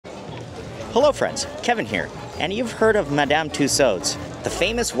Hello friends, Kevin here, and you've heard of Madame Tussauds, the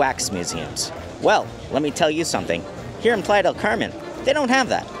famous wax museums. Well, let me tell you something. Here in Playa del Carmen, they don't have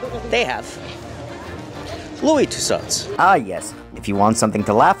that. They have Louis Tussauds. Ah yes, if you want something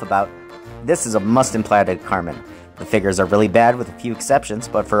to laugh about, this is a must in Playa del Carmen. The figures are really bad with a few exceptions,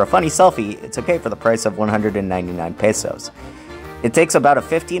 but for a funny selfie, it's okay for the price of 199 pesos. It takes about a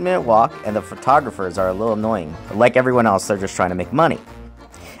 15-minute walk, and the photographers are a little annoying, but like everyone else, they're just trying to make money.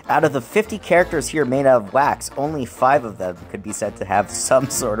 Out of the 50 characters here made out of wax, only 5 of them could be said to have some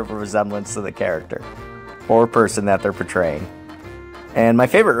sort of a resemblance to the character or person that they're portraying. And my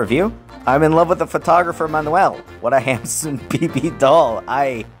favorite review, I'm in love with the photographer Manuel. What a handsome BB doll.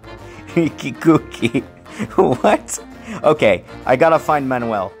 Kikuki. What? Okay, I gotta find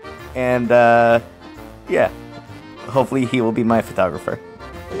Manuel. And, yeah. Hopefully he will be my photographer.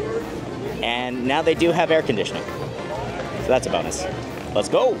 And now they do have air conditioning. So that's a bonus. Let's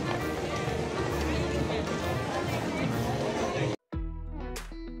go!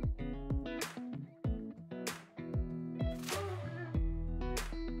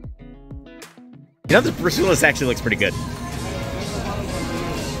 You know, the Bruce Willis actually looks pretty good.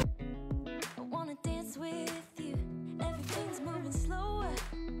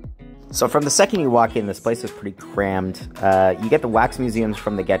 So from the second you walk in, this place is pretty crammed. You get the wax museums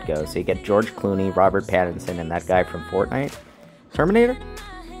from the get-go. So you get George Clooney, Robert Pattinson, and that guy from Fortnite. Terminator?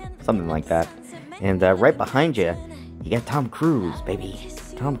 Something like that. And right behind you, you got Tom Cruise, baby.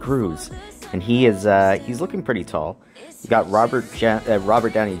 Tom Cruise. And he is, he's looking pretty tall. You got Robert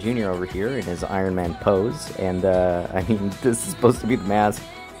Downey Jr. over here in his Iron Man pose. And, I mean, this is supposed to be the mask.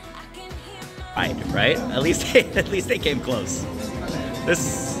 Right? At least they came close.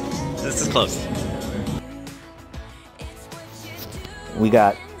 This is close. We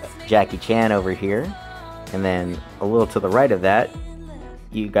got Jackie Chan over here. And then a little to the right of that,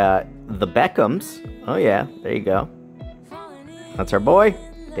 you got the Beckhams. Oh yeah, there you go. That's our boy,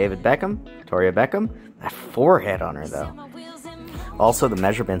 David Beckham, Victoria Beckham. That forehead on her though. Also, the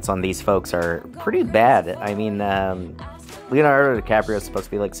measurements on these folks are pretty bad. I mean, Leonardo DiCaprio is supposed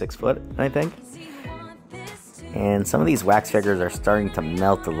to be like 6 foot, I think. And some of these wax figures are starting to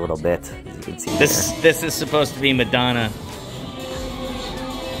melt a little bit, as you can see. This is supposed to be Madonna.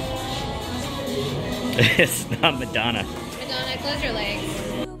 It's not Madonna. Madonna, close your legs.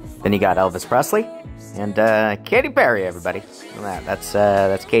 Then you got Elvis Presley and Katy Perry, everybody. Look at that.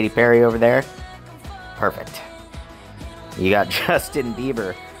 That's Katy Perry over there. Perfect. You got Justin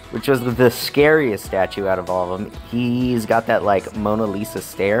Bieber, which was the scariest statue out of all of them. He's got that like Mona Lisa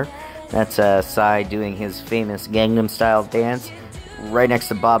stare. That's Psy doing his famous Gangnam Style dance right next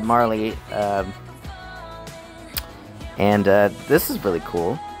to Bob Marley. This is really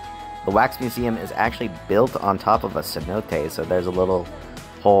cool. The Wax Museum is actually built on top of a cenote, so there's a little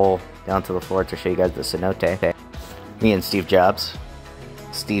hole down to the floor to show you guys the cenote. Me and Steve Jobs,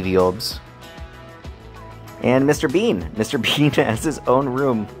 Steve Jobs, and Mr. Bean. Mr. Bean has his own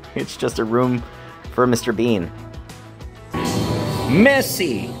room. It's just a room for Mr. Bean.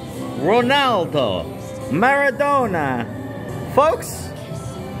 Messi, Ronaldo, Maradona. Folks,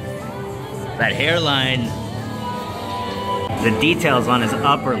 that hairline. The details on his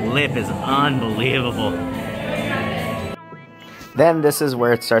upper lip is unbelievable. Then this is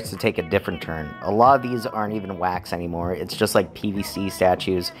where it starts to take a different turn. A lot of these aren't even wax anymore. It's just like PVC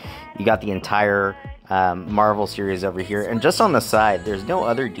statues. You got the entire Marvel series over here. And just on the side, there's no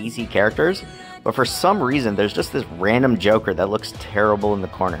other DC characters. But for some reason, there's just this random Joker that looks terrible in the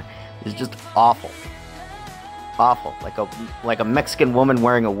corner. It's just awful. Awful. Like a Mexican woman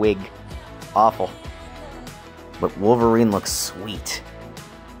wearing a wig. Awful. But Wolverine looks sweet.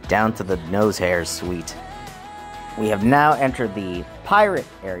 Down to the nose hairs sweet. We have now entered the pirate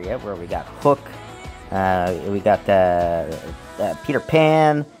area where we got Hook, we got Peter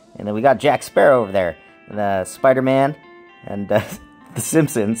Pan, and then we got Jack Sparrow over there, and Spider-Man, and the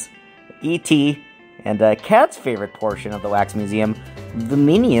Simpsons, E.T., and Cat's favorite portion of the Wax Museum, the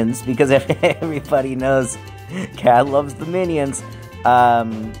Minions, because everybody knows Cat loves the Minions.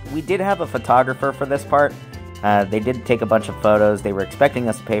 We did have a photographer for this part. They did take a bunch of photos. They were expecting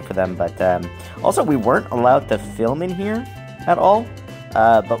us to pay for them, but also we weren't allowed to film in here at all.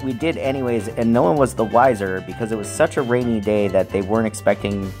 But we did anyways, and no one was the wiser because it was such a rainy day that they weren't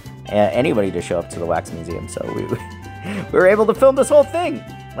expecting anybody to show up to the Wax Museum. So we were able to film this whole thing.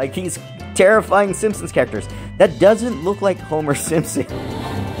 Like these terrifying Simpsons characters. That doesn't look like Homer Simpson.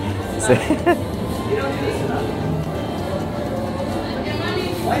 So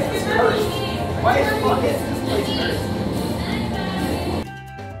why is this cursed? Why is this place cursed?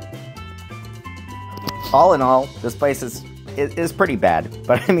 All in all, this place is pretty bad.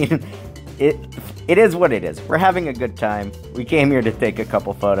 But I mean, it is what it is. We're having a good time. We came here to take a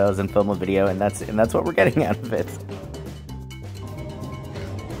couple photos and film a video, and that's what we're getting out of it.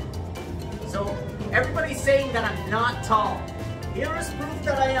 So, everybody's saying that I'm not tall. Here is proof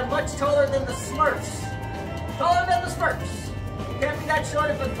that I am much taller than the Smurfs. Taller than the Smurfs. Can't be that short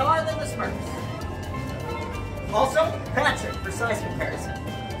if I'm taller than the Smurfs. Also, Patrick, for size comparison.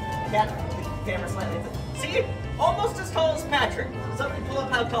 Camera slightly. See? Almost as tall as Patrick. Somebody pull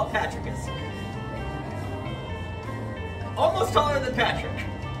up how tall Patrick is. Almost taller than Patrick.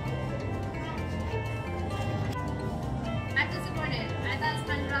 I'm disappointed. I thought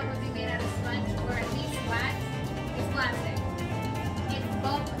SpongeBob would be made out of sponge or at least wax. It's plastic. It's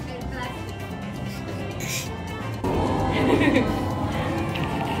bulk and plastic.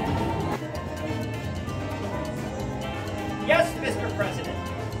 Yes, Mr. President.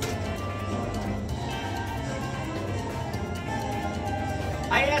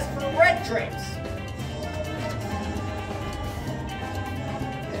 I asked for red drapes.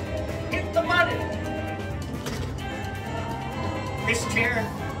 Hit the button. This chair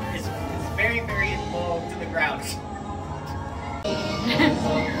is very, very low to the ground.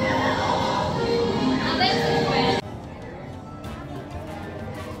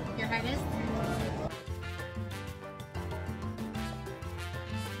 Your Highness?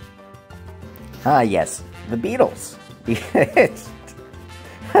 Ah, yes, the Beatles.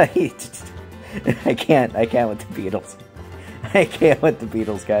 I can't with the Beatles. I can't with the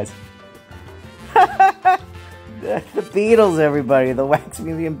Beatles, guys. The Beatles, everybody. The Wax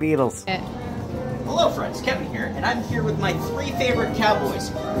Museum Beatles. Hello, friends. Kevin here, and I'm here with my 3 favorite cowboys.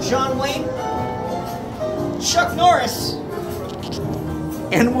 John Wayne, Chuck Norris,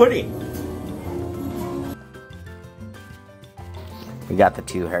 and Woody. We got the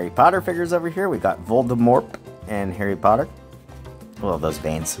 2 Harry Potter figures over here. We got Voldemort and Harry Potter. Well, those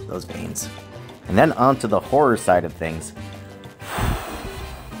veins. And then onto the horror side of things.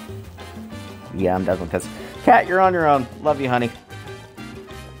 Yeah, I'm done with this. Kat, you're on your own. Love you, honey.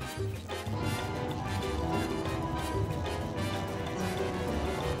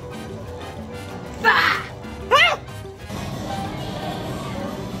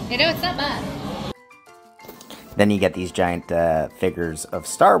 You know, it's not bad. Then you get these giant figures of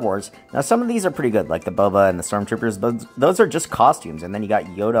Star Wars. Now, some of these are pretty good, like the Boba and the Stormtroopers. Those are just costumes. And then you got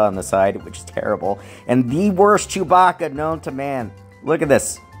Yoda on the side, which is terrible. And the worst Chewbacca known to man. Look at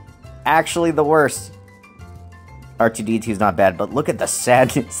this. Actually, the worst. R2-D2's not bad, but look at the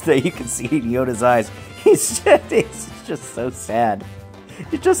sadness that you can see in Yoda's eyes. He's just so sad.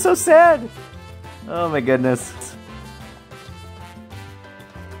 He's just so sad. Oh my goodness.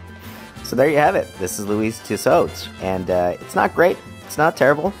 So there you have it. This is Louis Tussauds, and it's not great. It's not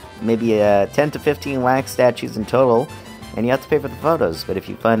terrible. Maybe 10 to 15 wax statues in total, and you have to pay for the photos. But if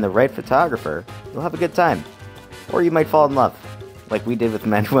you find the right photographer, you'll have a good time. Or you might fall in love, like we did with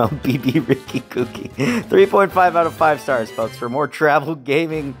Manuel BB Ricky Kooky. 3.5 out of 5 stars, folks. For more travel,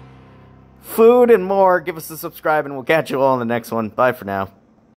 gaming, food, and more, give us a subscribe, and we'll catch you all in the next one. Bye for now.